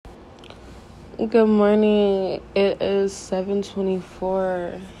Good morning. It is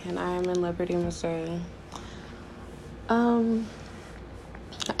 7:24 and I am in Liberty, Missouri. I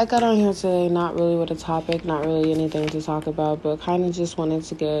got on here today not really with a topic, not really anything to talk about, but kind of just wanted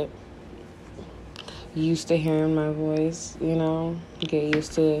to get used to hearing my voice, get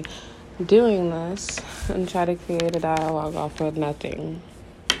used to doing this and try to create a dialogue off of nothing.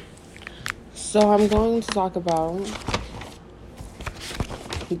 So I'm going to talk about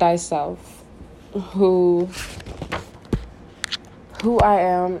thyself, who I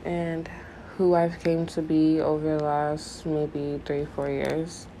am and who I've came to be over the last maybe 3-4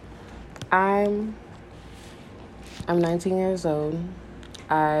 years. I'm 19 years old.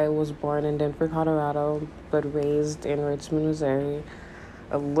 I was born in Denver, Colorado, but raised in Richmond, Missouri,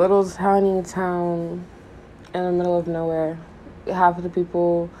 a little tiny town in the middle of nowhere. Half of the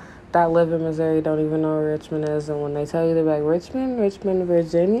people that live in Missouri don't even know where Richmond is, and when they tell you, they're like, Richmond,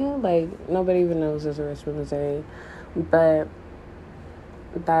 Virginia? Like, nobody even knows there's a Richmond, Missouri. But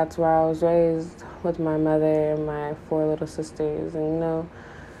that's where I was raised with my mother and my 4 little sisters. And,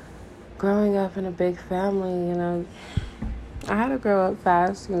 growing up in a big family, I had to grow up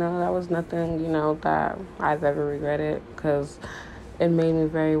fast. That was nothing, that I've ever regretted, because it made me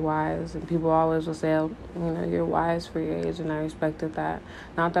very wise. And people always will say, you're wise for your age, and I respected that.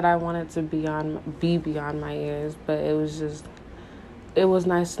 Not that I wanted to be beyond my years, but it was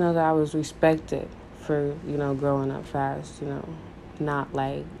nice to know that I was respected for, growing up fast, not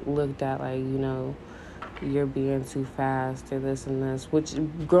like looked at like, you're being too fast or this and this, which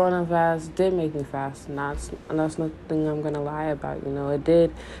growing up fast did make me fast. And that's nothing I'm gonna lie about. It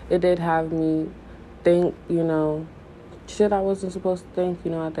did have me think, shit I wasn't supposed to think,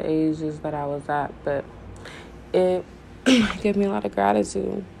 at the ages that I was at, but it gave me a lot of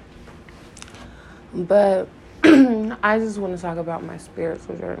gratitude. But I just want to talk about my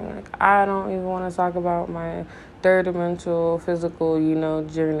spiritual journey. Like, I don't even want to talk about my third dimensional physical,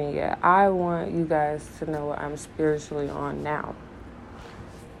 journey yet. I want you guys to know what I'm spiritually on now.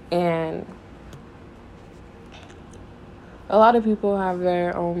 And a lot of people have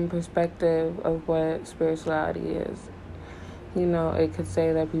their own perspective of what spirituality is. It could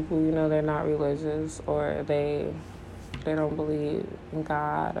say that people, they're not religious, or they don't believe in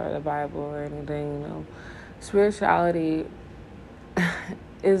God or the Bible or anything, Spirituality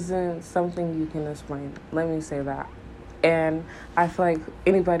isn't something you can explain. Let me say that. And I feel like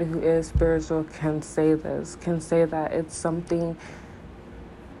anybody who is spiritual can say that it's something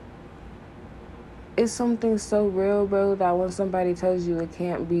so real, bro, that when somebody tells you it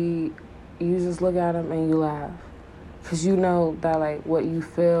can't be, you just look at them and you laugh. Because you know that, like, what you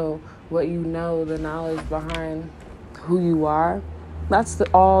feel, the knowledge behind who you are, that's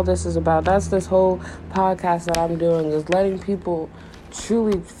all this is about. That's this whole podcast that I'm doing, is letting people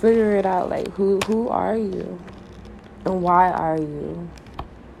truly figure it out. Like, who are you? And why are you?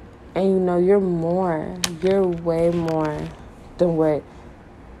 And you're way more than what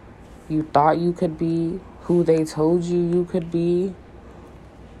you thought you could be, who they told you could be.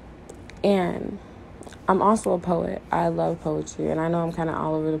 And I'm also a poet. I love poetry, and I know I'm kind of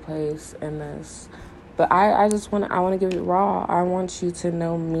all over the place in this, but I want to give it raw. I want you to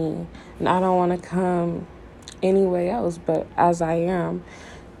know me, and I don't want to come any way else but as I am.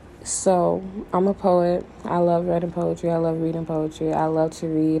 So I'm a poet. I love writing poetry. I love reading poetry. I love to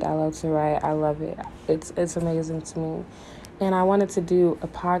read. I love to write. I love it. It's amazing to me. And I wanted to do a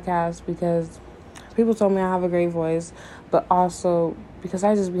podcast because people told me I have a great voice, but also because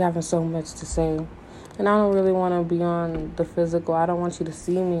I just be having so much to say. And I don't really want to be on the physical. I don't want you to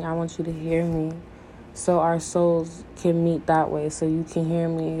see me. I want you to hear me, so our souls can meet that way, so you can hear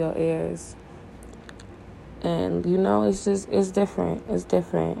me in your ears. And, it's different. It's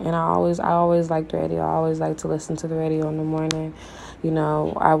different. And I always liked radio. I always like to listen to the radio in the morning.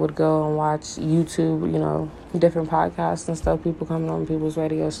 I would go and watch YouTube, different podcasts and stuff, people coming on people's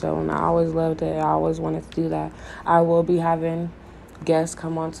radio show. And I always loved it. I always wanted to do that. I will be having guests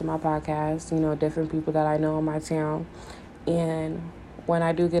come onto my podcast, different people that I know in my town. And when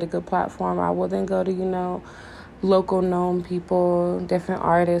I do get a good platform, I will then go to, local known people, different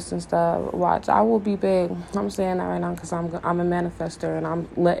artists and stuff. Watch, I will be big. I'm saying that right now because I'm a manifester, and I'm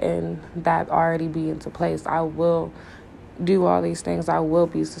letting that already be into place. I will do all these things. I will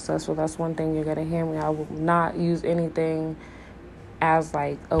be successful. That's one thing you're going to hear me. I will not use anything as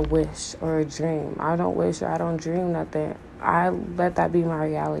like a wish or a dream. I don't wish or I don't dream nothing. I let that be my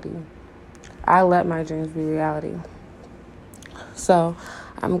reality. I let my dreams be reality. So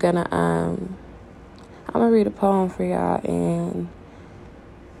I'm gonna read a poem for y'all, and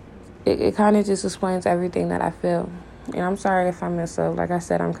it kind of just explains everything that I feel. And I'm sorry if I mess up. Like I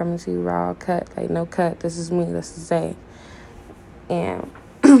said, I'm coming to you raw, cut. Like, no cut. This is me. This is Zay. And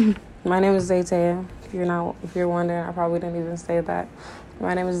my name is Zaytea. If you're wondering, I probably didn't even say that.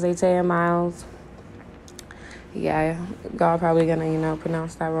 My name is Zaytea Miles. Yeah, y'all probably gonna,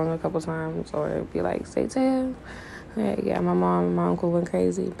 pronounce that wrong a couple times or be like, Zaytea. Yeah, my mom and my uncle went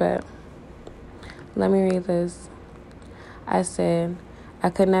crazy. But let me read this. I said, I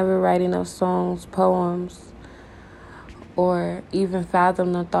could never write enough songs, poems, or even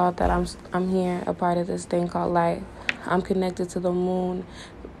fathom the thought that I'm here, a part of this thing called life. I'm connected to the moon,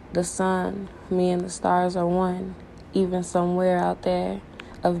 the sun. Me and the stars are one, even somewhere out there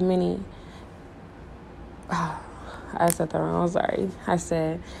of many. I said that wrong. I'm sorry. I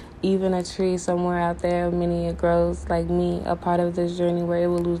said, even a tree somewhere out there of many, it grows like me, a part of this journey where it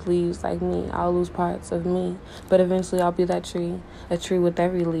will lose leaves like me. I'll lose parts of me, but eventually I'll be that tree, a tree with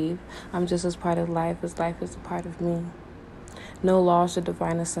every leaf. I'm just as part of life as life is a part of me. No law should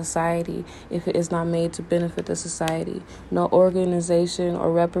define a society if it is not made to benefit the society. No organization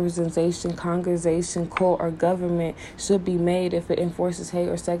or representation, congregation, court, or government should be made if it enforces hate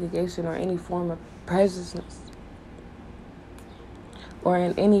or segregation or any form of prejudice, or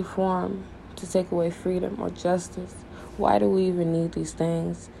in any form to take away freedom or justice. Why do we even need these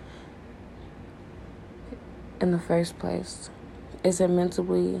things in the first place? Is it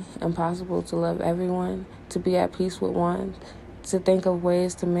mentally impossible to love everyone, to be at peace with one, to think of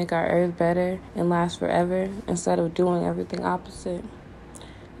ways to make our earth better and last forever instead of doing everything opposite?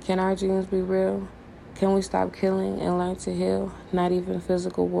 Can our dreams be real? Can we stop killing and learn to heal? Not even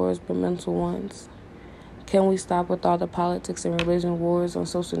physical wars, but mental ones. Can we stop with all the politics and religion wars on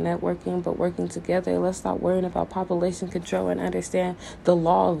social networking, but working together? Let's stop worrying about population control and understand the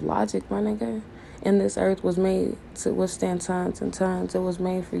law of logic, my nigga. And this earth was made to withstand tons and tons. It was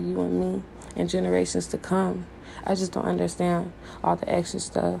made for you and me and generations to come. I just don't understand all the extra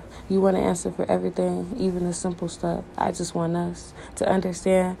stuff. You want to answer for everything, even the simple stuff. I just want us to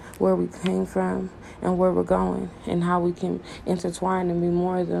understand where we came from and where we're going and how we can intertwine and be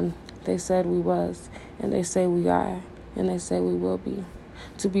more than they said we was, and they say we are, and they say we will be.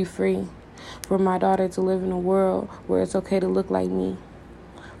 To be free. For my daughter to live in a world where it's okay to look like me.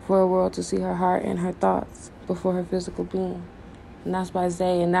 For a world to see her heart and her thoughts before her physical being. And that's by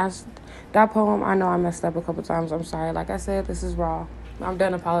Zay. And that poem, I know I messed up a couple times. I'm sorry. Like I said, this is raw. I'm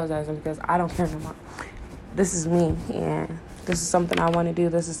done apologizing because I don't care no more. This is me, and this is something I want to do.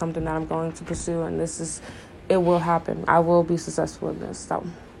 This is something that I'm going to pursue, and it will happen. I will be successful in this. So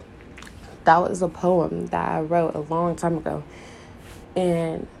that was a poem that I wrote a long time ago.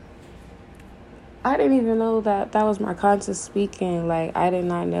 And I didn't even know that was my conscience speaking. Like, I did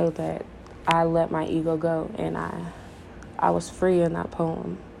not know that I let my ego go. And I was free in that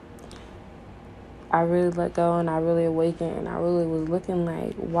poem. I really let go and I really awakened. And I really was looking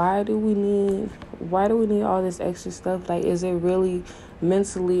like, why do we need all this extra stuff? Like, is it really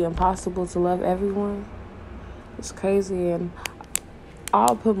mentally impossible to love everyone? It's crazy. And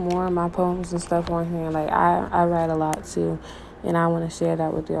I'll put more of my poems and stuff on here. Like, I write a lot, too. And I want to share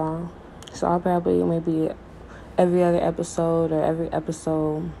that with y'all. So I'll probably maybe every other episode or every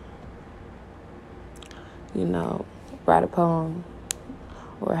episode, write a poem.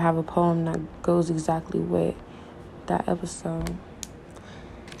 Or have a poem that goes exactly with that episode.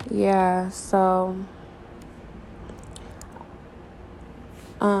 Yeah, so...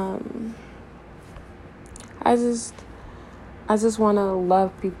 I just want to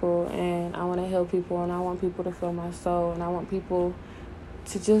love people, and I want to heal people, and I want people to feel my soul, and I want people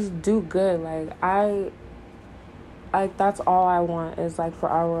to just do good. Like, that's all I want is, like, for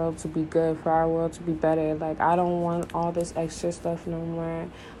our world to be good, for our world to be better. Like, I don't want all this extra stuff no more.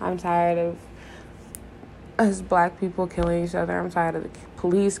 I'm tired of us black people killing each other. I'm tired of the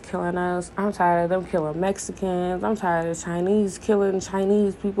police killing us. I'm tired of them killing Mexicans. I'm tired of Chinese killing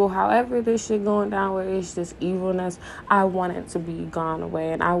Chinese people. However this shit going down where it's just evilness, I want it to be gone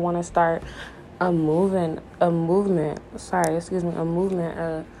away. And I want to start a movement, a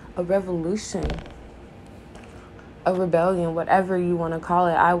revolution, a rebellion, whatever you want to call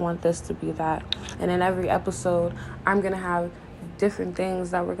it. I want this to be that. And in every episode, I'm going to have different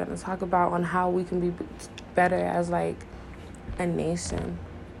things that we're going to talk about on how we can be better as, like, a nation,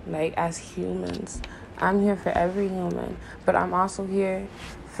 like, as humans. I'm here for every human, but I'm also here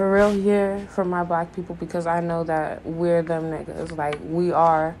for my black people, because I know that we're them niggas. Like, we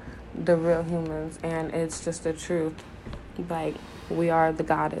are the real humans, and it's just the truth. Like, we are the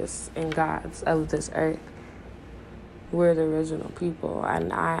goddess and gods of this earth. We're the original people,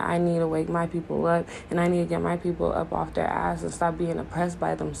 and I need to wake my people up, and I need to get my people up off their ass and stop being oppressed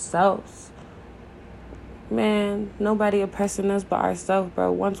by themselves. Man, nobody oppressing us but ourselves, bro.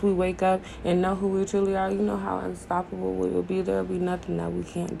 Once we wake up and know who we truly are, you know how unstoppable we will be. There will be nothing that we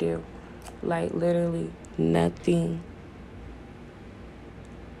can't do. Like, literally nothing.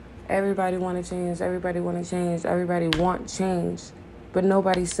 Everybody want to change. Everybody want to change. Everybody want change. But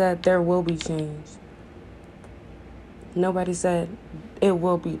nobody said there will be change. Nobody said it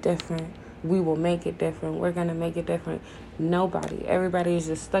will be different. We will make it different. We're going to make it different. Nobody. Everybody is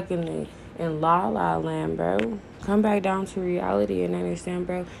just stuck in la la land, bro. Come back down to reality and understand,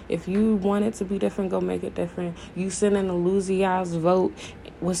 bro. If you want it to be different, go make it different. You send in a loosey ass vote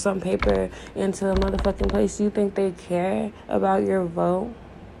with some paper into a motherfucking place. You think they care about your vote?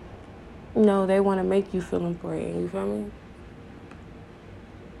 No, they want to make you feel important. You feel me?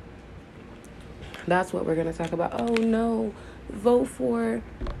 That's what we're going to talk about. Oh, no. Vote for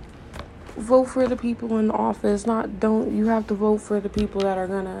the people in office. You have to vote for the people that are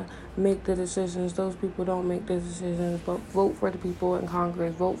going to make the decisions. Those people don't make the decisions, but vote for the people in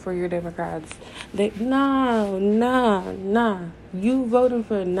Congress. Vote for your Democrats. Nah. You voting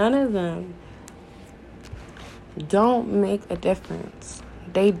for none of them don't make a difference.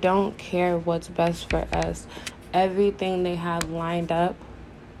 They don't care what's best for us. Everything they have lined up,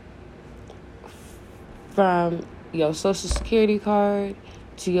 from your Social Security card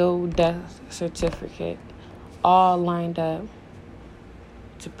to your death certificate, all lined up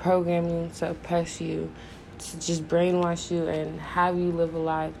to program you, to oppress you, to just brainwash you and have you live a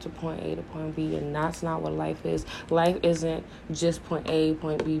life to point A to point B. And that's not what life is. Life isn't just point A,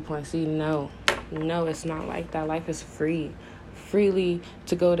 point B, point C. No, it's not like that. Life is freely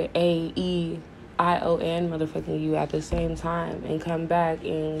to go to A-E-I-O-N motherfucking you at the same time and come back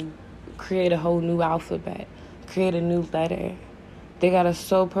and create a whole new alphabet, create a new letter. They got us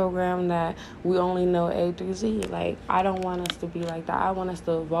so programmed that we only know A through Z. Like, I don't want us to be like that. I want us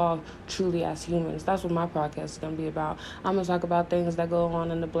to evolve truly as humans. That's what my podcast is going to be about. I'm going to talk about things that go on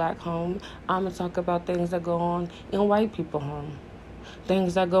in the black home. I'm going to talk about things that go on in white people's home.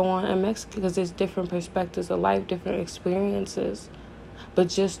 Things that go on in Mexico, because there's different perspectives of life, different experiences. But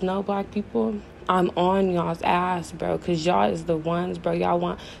just know, black people, I'm on y'all's ass, bro, because y'all is the ones, bro. Y'all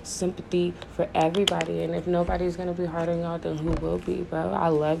want sympathy for everybody. And if nobody's going to be hard on y'all, then who will be, bro? I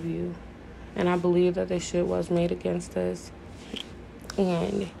love you. And I believe that this shit was made against us.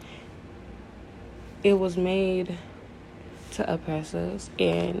 And it was made to oppress us.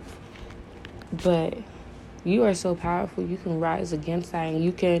 But you are so powerful. You can rise against that and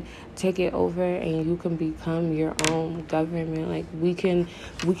you can take it over and you can become your own government. Like, we can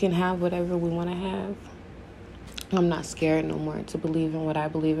have whatever we want to have. I'm not scared no more to believe in what I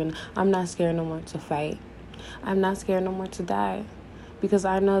believe in. I'm not scared no more to fight. I'm not scared no more to die. Because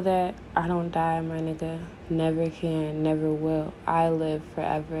I know that I don't die, my nigga. Never can, never will. I live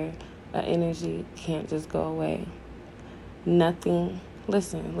forever. An energy can't just go away. Nothing.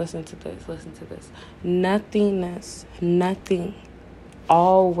 Listen to this. Nothing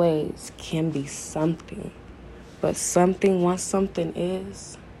always can be something. But something, once something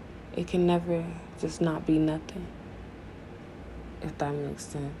is, it can never just not be nothing. If that makes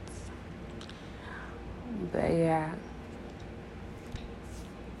sense. But yeah.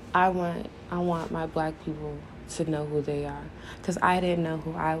 I want my black people to know who they are. Because I didn't know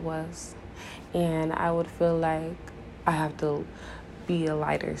who I was. And I would feel like I have to be a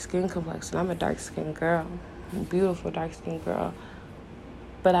lighter skin complexion. I'm a dark-skinned girl. A beautiful dark-skinned girl.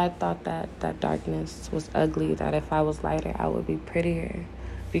 But I thought that darkness was ugly, that if I was lighter, I would be prettier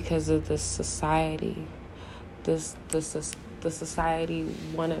because of the society. The society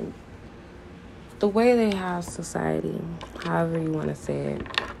wanted... The way they have society, however you want to say it,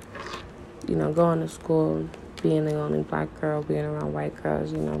 you know, going to school, being the only black girl, being around white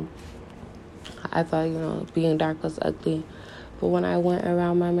girls, you know, I thought, you know, being dark was ugly. But when I went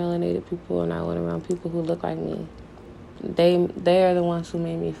around my melanated people and I went around people who look like me, they are the ones who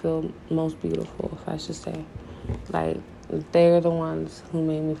made me feel most beautiful, if I should say. Like, they're the ones who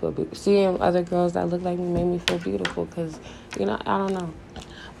made me feel beautiful. Seeing other girls that look like me made me feel beautiful because, you know, I don't know.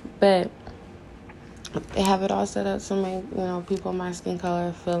 But they have it all set up to make, you know, people my skin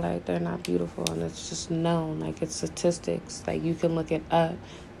color feel like they're not beautiful. And it's just known. Like, it's statistics. Like, you can look it up.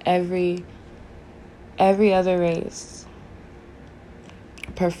 Every other race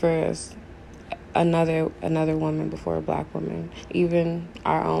prefers another woman before a black woman. Even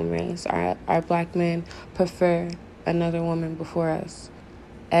our own race, our black men prefer another woman before us.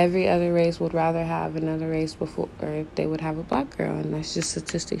 Every other race would rather have another race before, or if they would have a black girl, and that's just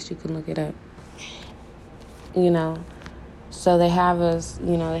statistics. You can look it up. You know, so they have us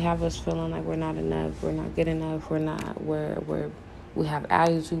feeling like we're not enough, we're not good enough, we're We have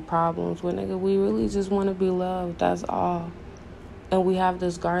attitude problems. Well, nigga, we really just want to be loved. That's all. And we have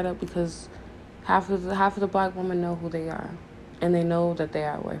this guard up because half of the black women know who they are. And they know that they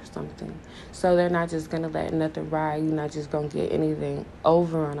are worth something. So they're not just going to let nothing ride. You're not just going to get anything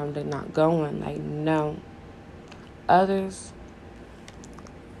over on them. They're not going. Like, no. Others,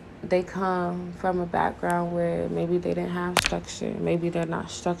 they come from a background where maybe they didn't have structure. Maybe they're not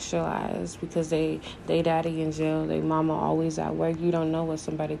structuralized because they daddy in jail, they mama always at work. You don't know what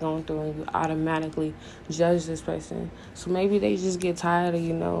somebody going through and you automatically judge this person. So maybe they just get tired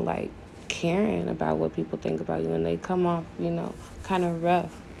of, like, caring about what people think about you, and they come off, kind of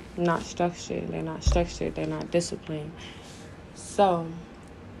rough, not structured. They're not structured. They're not disciplined. So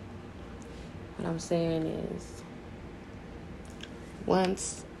what I'm saying is,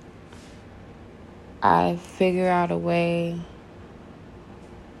 once I figure out a way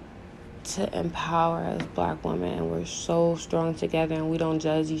to empower us black women, and we're so strong together, and we don't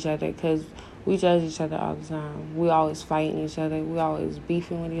judge each other, because we judge each other all the time. We always fighting each other. We always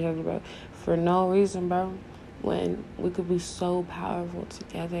beefing with each other, bro, for no reason, bro. When we could be so powerful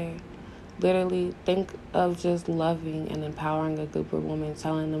together. Literally, think of just loving and empowering a group of women,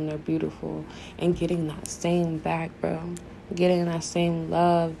 telling them they're beautiful, and getting that same back, bro. Getting that same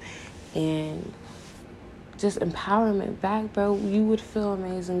love and just empowerment back, bro. You would feel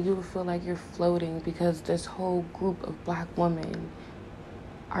amazing. You would feel like you're floating because this whole group of black women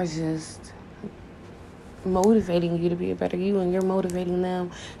are just motivating you to be a better you, and you're motivating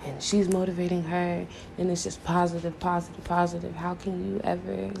them, and she's motivating her, and it's just positive. How can you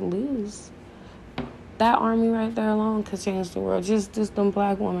ever lose? That army right there alone could change the world. Just them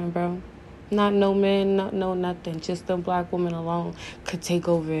black women, bro. Not no men, not no nothing. Just them black women alone could take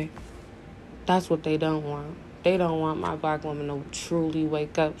over. That's what they don't want. They don't want my black woman to truly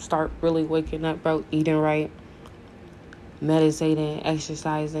wake up, start really waking up, bro, eating right, meditating,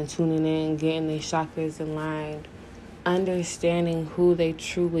 exercising, tuning in, getting their chakras in line, understanding who they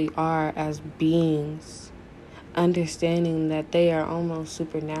truly are as beings, understanding that they are almost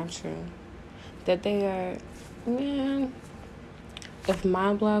supernatural, that they are, man, if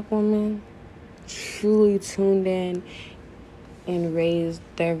my black woman truly tuned in and raised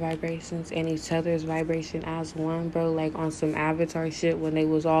their vibrations and each other's vibration as one, bro, like on some Avatar shit when they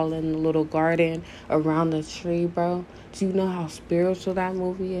was all in the little garden around the tree, bro. Do you know how spiritual that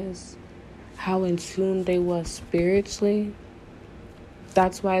movie is? How in tune they was spiritually?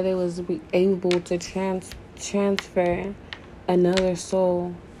 That's why they was able to transfer another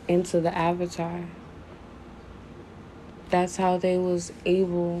soul into the Avatar. That's how they was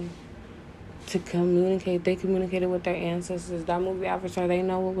able to communicate. They communicated with their ancestors. That movie Avatar, they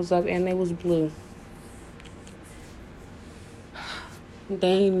know what was up, and they was blue.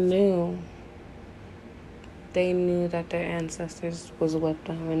 They knew that their ancestors was with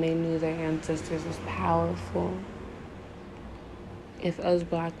them, and they knew their ancestors was powerful. If us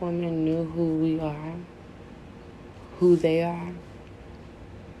black women knew who we are, who they are,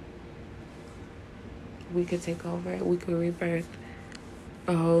 we could take over. We could rebirth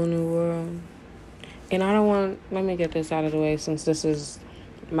a whole new world. And let me get this out of the way, since this is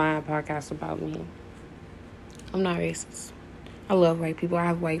my podcast about me. I'm not racist. I love white people. I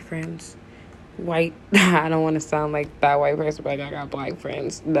have white friends. I don't want to sound like that white person, but I got black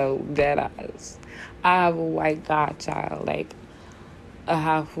friends. No, dead eyes. I have a white godchild, like a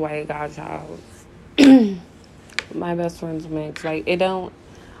half white godchild. My best friend's mixed. Like, I don't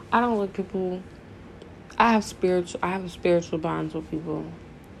look people. I have spiritual bonds with people.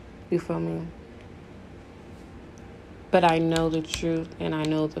 You feel me? But I know the truth, and I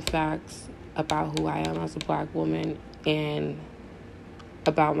know the facts about who I am as a black woman, and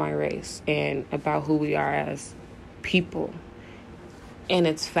about my race, and about who we are as people. And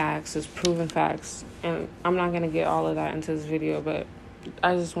it's facts. It's proven facts. And I'm not going to get all of that into this video, but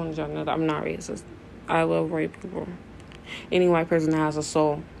I just wanted y'all to know that I'm not racist. I love white people. Any white person that has a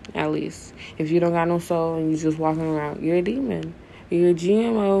soul, at least. If you don't got no soul and you just walking around, you're a demon. You're a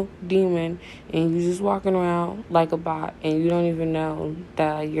GMO demon, and you're just walking around like a bot, and you don't even know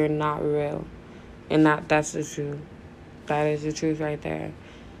that you're not real. And that's the truth. That is the truth right there.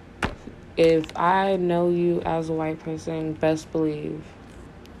 If I know you as a white person, best believe,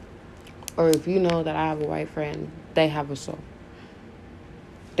 or if you know that I have a white friend, they have a soul.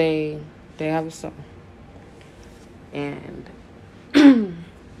 They have a soul. And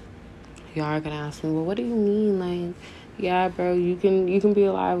y'all are gonna ask me, well, what do you mean? Like, yeah, bro, you can be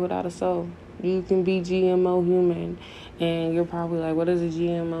alive without a soul. You can be GMO human. And you're probably like, what is a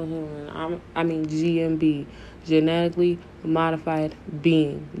GMO human? GMB. Genetically modified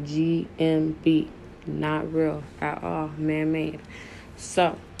being. GMB. Not real at all. Man-made.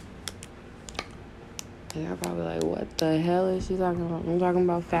 So, you're probably like, what the hell is she talking about? I'm talking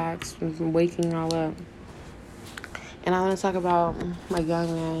about facts. I'm waking y'all up. And I want to talk about my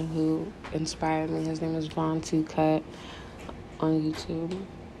young man who inspired me. His name is Von 2 Cut on YouTube.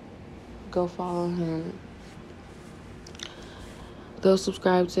 Go follow him. Go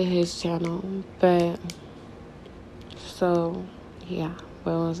subscribe to his channel. But, so, yeah.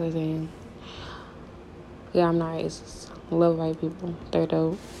 What was I saying? Yeah, I'm not racist. I love white people. They're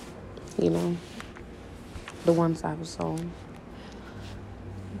dope. You know? The ones I've sold.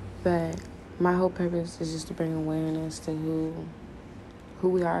 But my whole purpose is just to bring awareness to who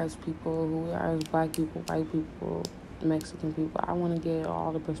we are as people, who we are as black people, white people, Mexican people. I want to get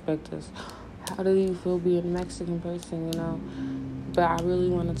all the perspectives. How do you feel being a Mexican person, you know? But I really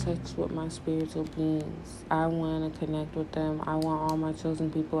want to touch with my spiritual beings. I want to connect with them. I want all my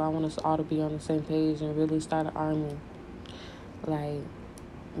chosen people. I want us all to be on the same page and really start an army. Like,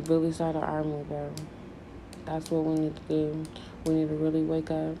 really start an army, bro. That's what we need to do. We need to really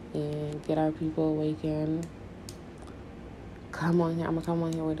wake up and get our people awakened. Come on here. I'm going to come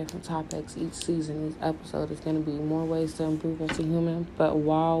on here with different topics. Each season, each episode is going to be more ways to improve as a human. But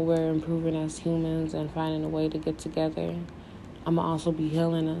while we're improving as humans and finding a way to get together, I'm going to also be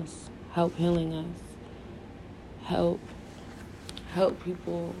healing us. Help healing us. Help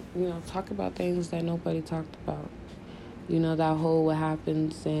people, you know, talk about things that nobody talked about. You know, that whole what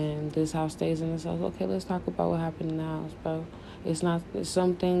happens and this house stays in this house. Okay, let's talk about what happened in the house, bro.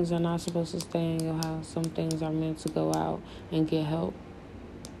 Some things are not supposed to stay in your house. Some things are meant to go out and get help.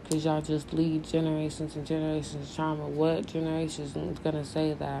 Because y'all just lead generations and generations of trauma. What generation is going to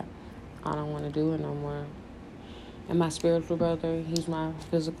say that I don't want to do it no more? And my spiritual brother, he's my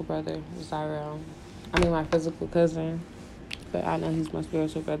physical brother, Zyrel. My physical cousin. But I know he's my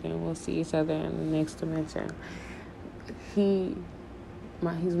spiritual brother, and we'll see each other in the next dimension. He's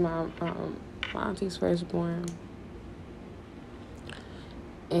my auntie's firstborn.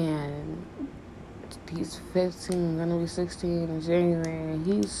 And he's 15, gonna be 16 in January. And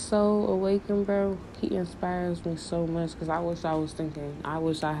he's so awakened, bro. He inspires me so much because I wish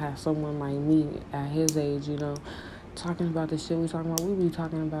I had someone like me at his age, you know, talking about the shit we talking about. We be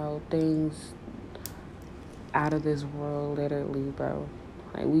talking about things out of this world, literally, bro.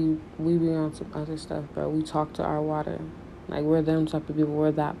 Like, we be on some other stuff, bro. We talk to our water. Like, we're them type of people.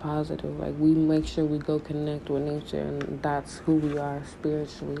 We're that positive. Like, we make sure we go connect with nature, and that's who we are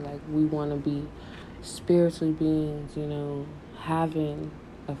spiritually. Like, we want to be spiritual beings, you know, having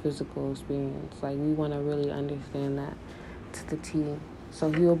a physical experience. Like, we want to really understand that to the T.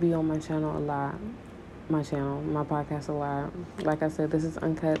 So he'll be on my channel a lot. My podcast a lot. Like I said, this is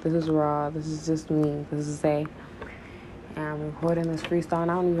uncut. This is raw. This is just me. This is and I'm recording this freestyle,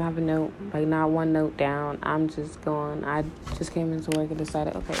 and I don't even have a note, like not one note down. I'm just going. I just came into work and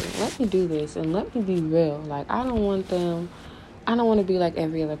decided, okay, let me do this and let me be real. Like, I don't want to be like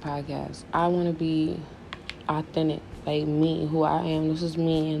every other podcast. I want to be authentic, like me, who I am. This is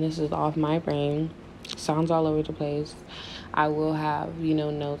me, and this is off my brain. Sounds all over the place. I will have, you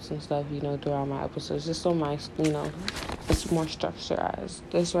know, notes and stuff, you know, throughout my episodes, just so my, you know, it's more structured.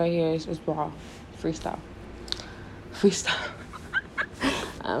 This right here is raw, freestyle.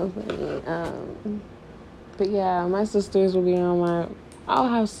 But yeah, my sisters will be on I'll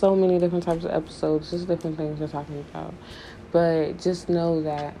have so many different types of episodes, just different things we're talking about. But just know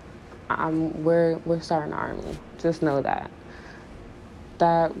that we're starting an army. Just know that.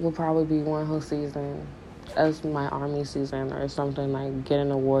 That will probably be one whole season as my army season or something, like getting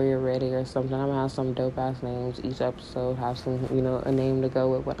a warrior ready or something. I'm gonna have some dope ass names each episode, have some, you know, a name to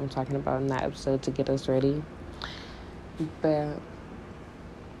go with what I'm talking about in that episode to get us ready. But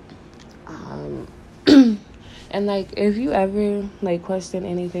and like, if you ever like question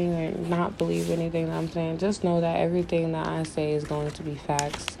anything or not believe anything that I'm saying, just know that everything that I say is going to be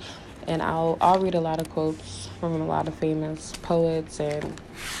facts. And I'll read a lot of quotes from a lot of famous poets and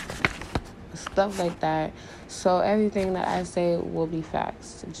stuff like that. So everything that I say will be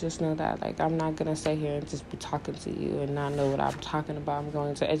facts. Just know that, like, I'm not gonna sit here and just be talking to you and not know what I'm talking about. I'm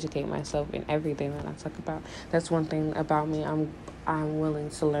going to educate myself in everything that I talk about. That's one thing about me. I'm willing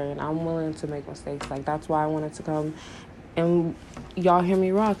to learn. I'm willing to make mistakes. Like, that's why I wanted to come and y'all hear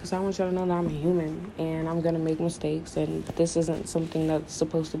me raw, because I want y'all to know that I'm a human and I'm gonna make mistakes, and this isn't something that's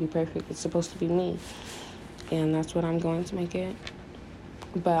supposed to be perfect. It's supposed to be me, and that's what I'm going to make it.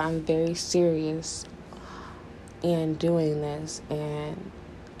 But I'm very serious in doing this, and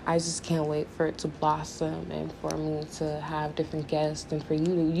I just can't wait for it to blossom and for me to have different guests and for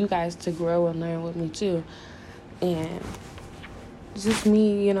you guys to grow and learn with me too. And just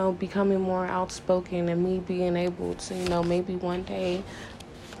me, becoming more outspoken and me being able to, maybe one day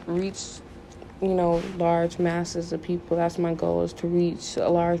reach, large masses of people. That's my goal, is to reach a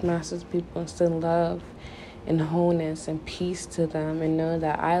large masses of people and send love and wholeness and peace to them, and know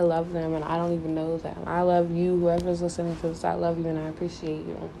that I love them and I don't even know them. I love you, whoever's listening to this. I love you and I appreciate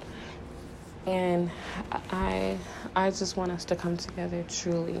you. And I just want us to come together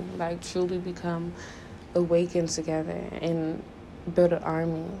truly, truly become awakened together and build an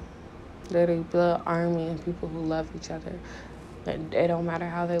army. Literally build an army and people who love each other. It don't matter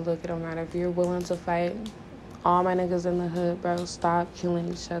how they look. It don't matter if you're willing to fight. All my niggas in the hood, bro, stop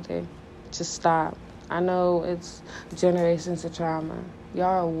killing each other. Just stop. I know it's generations of trauma. Y'all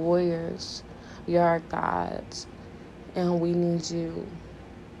are warriors. Y'all are gods. And we need you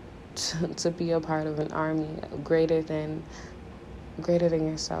to be a part of an army greater than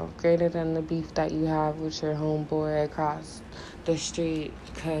yourself, greater than the beef that you have with your homeboy across the street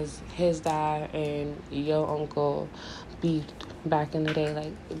because his dad and your uncle beefed back in the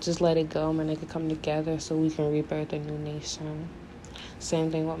day. Just let it go, man. They could come together so we can rebirth a new nation. Same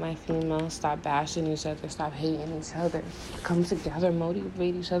thing with my females. Stop bashing each other. Stop hating each other. Come together.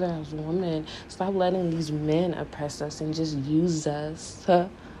 Motivate each other as women. Stop letting these men oppress us and just use us.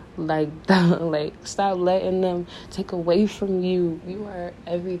 Stop letting them take away from you. You are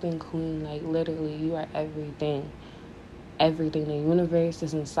everything, queen. Literally, you are everything. Everything. The universe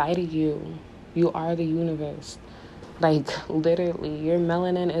is inside of you. You are the universe. Literally, your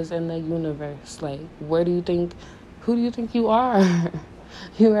melanin is in the universe. Who do you think you are?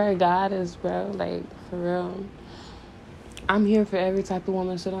 You are a goddess, bro. For real. I'm here for every type of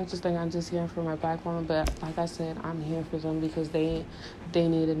woman, so don't just think I'm just here for my black woman. But like I said, I'm here for them because they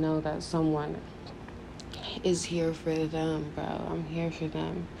need to know that someone is here for them, bro. I'm here for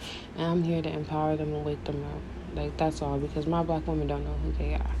them. And I'm here to empower them and wake them up. That's all. Because my black women don't know who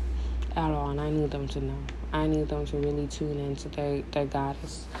they are at all. And I need them to know. I need them to really tune into their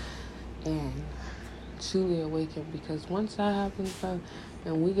goddess and truly awaken. Because once that happens, bro,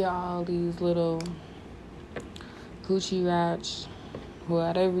 and we get all these little Gucci rats,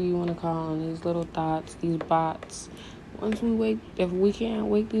 whatever you want to call them, these little thoughts, these bots. Once if we can't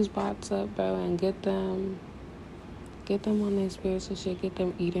wake these bots up, bro, and get them on their spiritual shit, get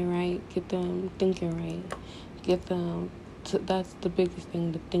them eating right, get them thinking right, get them that's the biggest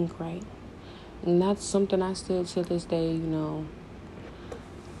thing, to think right. And that's something I still, to this day,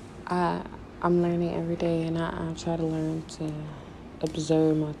 I'm learning every day, and I try to learn to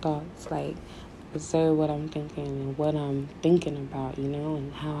observe my thoughts, observe what I'm thinking and what I'm thinking about,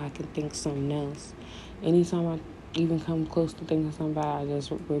 and how I can think something else. Anytime I even come close to thinking something bad, I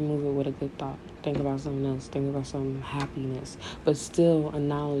just remove it with a good thought. Think about something else. Think about some happiness. But still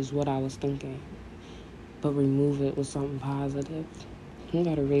acknowledge what I was thinking. But remove it with something positive. You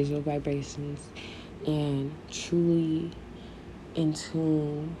gotta raise your vibrations and truly in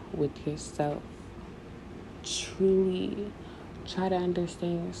tune with yourself. Truly try to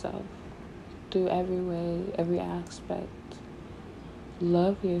understand yourself through every way, every aspect.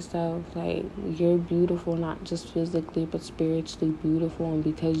 Love yourself. You're beautiful, not just physically, but spiritually beautiful. And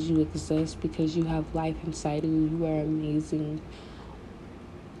because you exist, because you have life inside of you, you are amazing.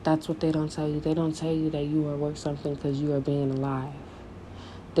 That's what they don't tell you. They don't tell you that you are worth something because you are being alive.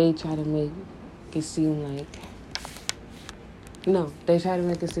 They try to make it seem like... No, they try to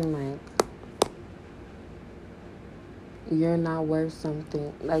make it seem like you're not worth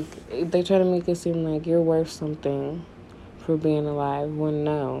something. They try to make it seem like you're worth something for being alive, when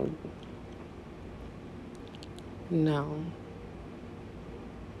no.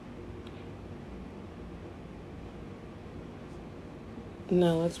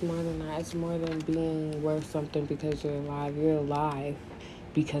 No, it's more than that. It's more than being worth something because you're alive. You're alive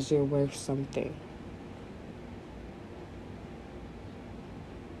because you're worth something.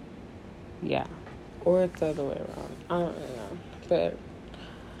 Yeah. Or it's the other way around. I don't really know. But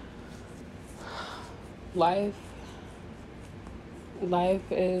life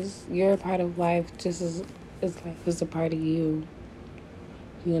is, you're a part of life just as life is a part of you.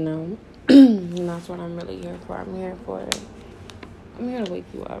 And that's what I'm really here for. I'm here to wake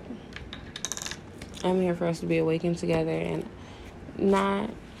you up. I'm here for us to be awakened together and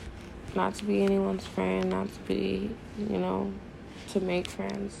not to be anyone's friend, not to be, to make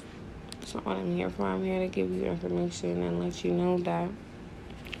friends. That's not what I'm here for. I'm here to give you information and let you know that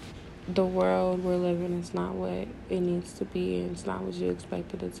the world we're living is not what it needs to be, and it's not what you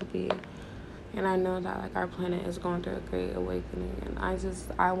expected it to be. And I know that our planet is going through a great awakening, and I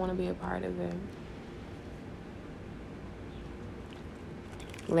want to be a part of it.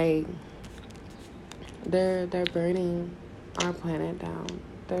 They're burning our planet down.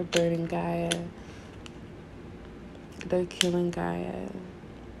 They're burning Gaia. They're killing Gaia.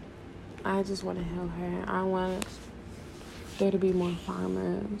 I just want to heal her. I want there to be more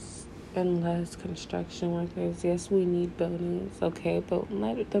farmers and less construction workers. Yes, we need buildings, okay, but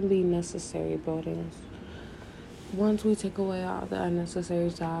let them be necessary buildings. Once we take away all the unnecessary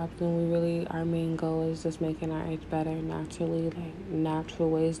jobs, then we really, our main goal is just making our earth better naturally, like natural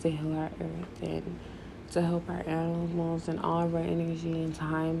ways to heal our earth and to help our animals, and all of our energy and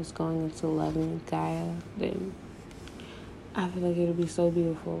time is going into loving Gaia, then I feel like it would be so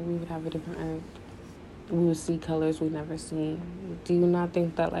beautiful. We would have a different earth. We would see colors we never seen. Do you not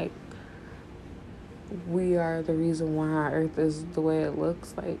think that, like, we are the reason why our earth is the way it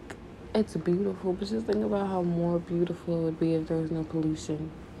looks? Like, it's beautiful, but just think about how more beautiful it would be if there was no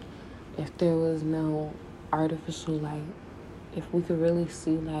pollution, if there was no artificial light, if we could really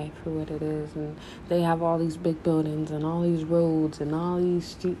see life for what it is. And they have all these big buildings and all these roads and all these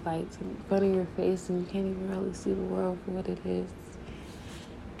street lights in front of your face, and you can't even really see the world for what it is.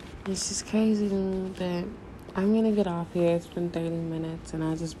 It's just crazy to me. But I'm gonna get off here. It's been 30 minutes and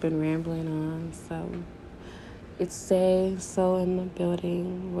I've just been rambling on. So it's Say So in the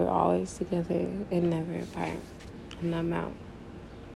building. We're always together and never apart. And I'm out.